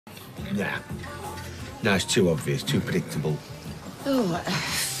Nah. No, it's too obvious, too predictable. Oh.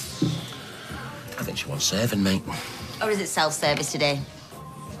 I think she wants serving, mate. Or is it self-service today?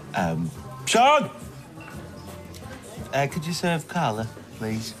 Sean! Could you serve Carla,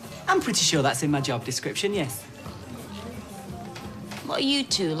 please? I'm pretty sure that's in my job description, yes. What are you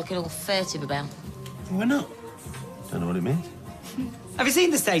two looking all furtive about? We're not. Don't know what it means. Have you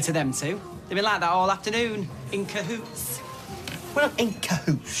seen the state of them two? They've been like that all afternoon, in cahoots. We're not in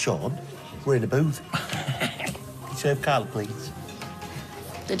cahoots, Sean. We're in a booth. Can you serve Carla, please?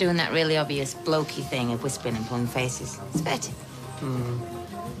 They're doing that really obvious blokey thing of whispering and pulling faces. It's furtive.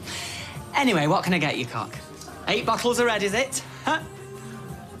 Anyway, what can I get you, cock? 8 bottles of red, is it? Huh?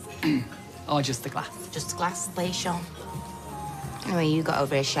 Or just the glass? Just a glass, please, Sean. Anyway, you got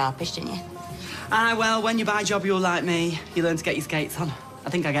over here sharpish, didn't you? Ah, well, when you buy a job you're like me, you learn to get your skates on. I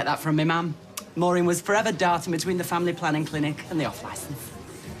think I get that from my mum. Maureen was forever darting between the family planning clinic and the off-licence.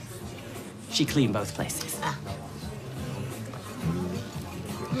 She cleaned both places. Ah.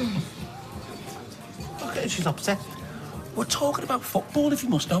 Okay, she's upset. We're talking about football, if you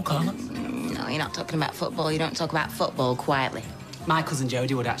must know, Carla. No, you're not talking about football. You don't talk about football quietly. My cousin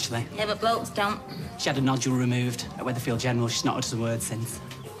Jodie would, actually. Yeah, but blokes don't. She had a nodule removed at Weatherfield General. She's not uttered a word since.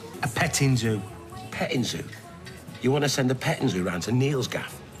 A petting zoo. Petting zoo? You want to send a petting zoo round to Neil's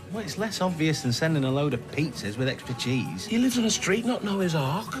gaff? Well, it's less obvious than sending a load of pizzas with extra cheese. He lives on a street, not Noah's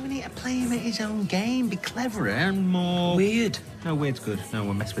Ark. We need to play him at his own game, be cleverer and more... Weird. No, weird's good. No,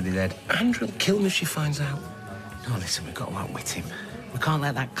 we'll mess with his head. Andrew will kill him if she finds out. No, listen, we've got to outwit him. We can't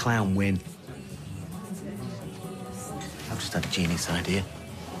let that clown win. I've just had a genius idea.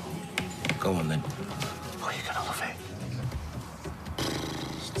 Go on, then. Oh, you're gonna love it.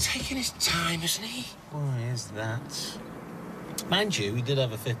 He's taking his time, isn't he? Why is that? Mind you, we did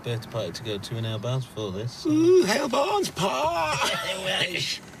have a 5th birthday party to go to in Hale Barnes before this. Ooh, Hale Barnes Park!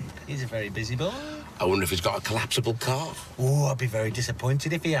 He's a very busy boy. I wonder if he's got a collapsible car. Oh, I'd be very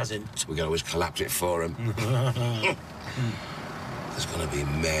disappointed if he hasn't. We can always collapse it for him. There's going to be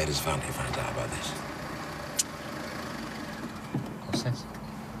mad as fun if he finds out about this. What's this?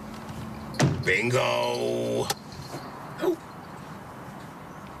 Bingo! Oh.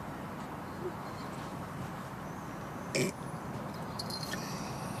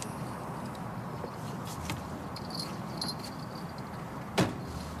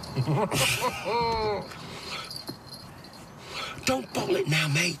 Don't bottle it now,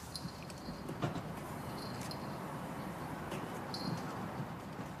 mate.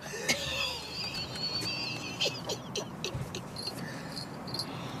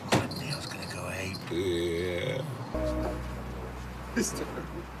 Neil's gonna go ape. Yeah.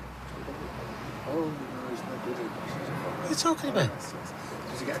 Oh, no, he's not good at What are you talking about?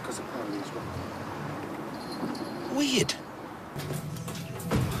 Does he get a cousin Harry as well? Weird.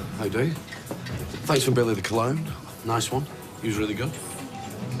 How do? Thanks for Billy the Clown. Nice one. He was really good.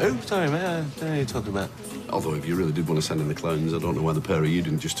 Oh, sorry, mate. I don't know what you're talking about. Although, if you really did want to send in the clowns, I don't know why the pair of you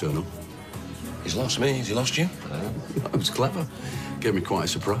didn't just turn up. He's lost me. Has he lost you? That was clever. Gave me quite a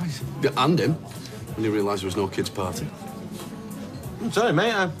surprise. Yeah, and him, when he realised there was no kids' party. I'm sorry,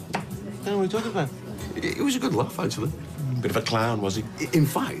 mate. I don't know what you're talking about. It was a good laugh, actually. Bit of a clown, was he? In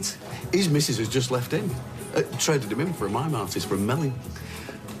fact, his missus has just left him. Traded him in for a mime artist from Melling.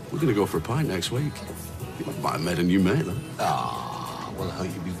 We're going to go for a pint next week. I made a new mate, though. Ah, well, I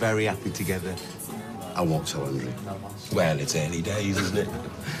hope you'll be very happy together. I won't tell Henry. Well, it's early days, isn't it?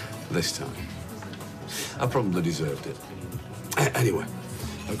 This time. I probably deserved it. Anyway,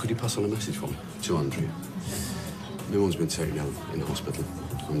 could you pass on a message for me to Andrea? No one's been taken out in the hospital.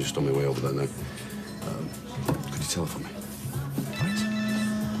 I'm just on my way over there now. Could you tell her for me?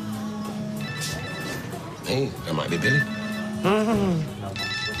 Hey, that might be Billy.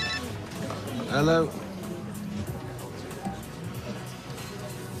 Hello.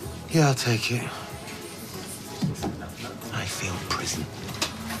 Yeah, I'll take it. I feel prison.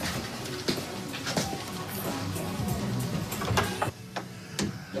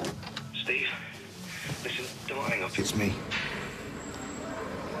 Steve, listen, don't hang up. It's me.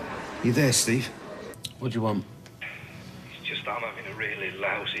 You there, Steve? What do you want? It's just I'm having a really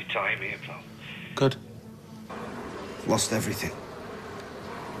lousy time here, pal. Good. Lost everything.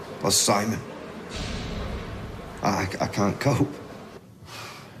 Lost Simon. I can't cope.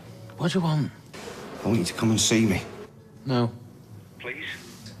 What do you want? I want you to come and see me. No. Please?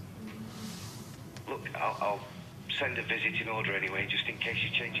 Look, I'll send a visiting order anyway, just in case you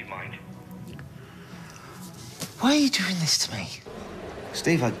change your mind. Why are you doing this to me?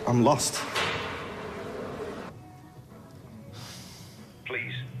 Steve, I'm lost.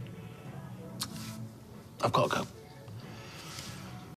 Please? I've got to go.